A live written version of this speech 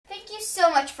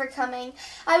so much for coming.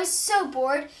 I was so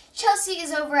bored. Chelsea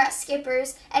is over at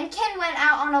Skipper's, and Ken went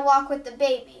out on a walk with the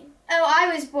baby. Oh,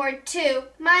 I was bored too.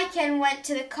 My Ken went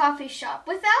to the coffee shop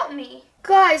without me.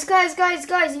 Guys,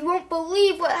 you won't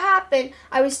believe what happened.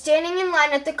 I was standing in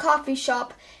line at the coffee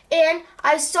shop, and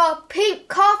I saw pink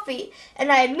coffee,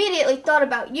 and I immediately thought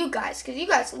about you guys, because you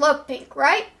guys love pink,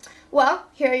 right? Well,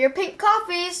 here are your pink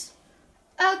coffees.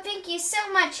 Oh, thank you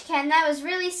so much, Ken. That was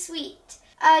really sweet.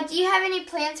 Do you have any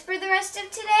plans for the rest of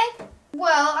today?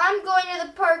 Well, I'm going to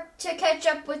the park to catch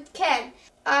up with Ken.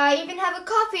 I even have a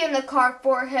coffee in the car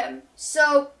for him.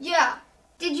 So, yeah.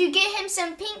 Did you get him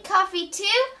some pink coffee too?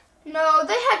 No,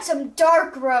 they had some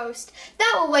dark roast.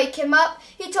 That will wake him up.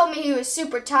 He told me he was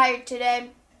super tired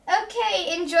today.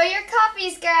 Okay, enjoy your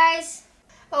coffees, guys.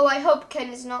 Oh, I hope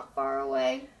Ken is not far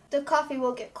away. The coffee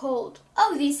will get cold.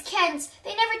 Oh, these Kens,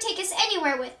 they never take us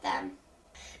anywhere with them.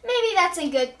 Maybe that's a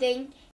good thing.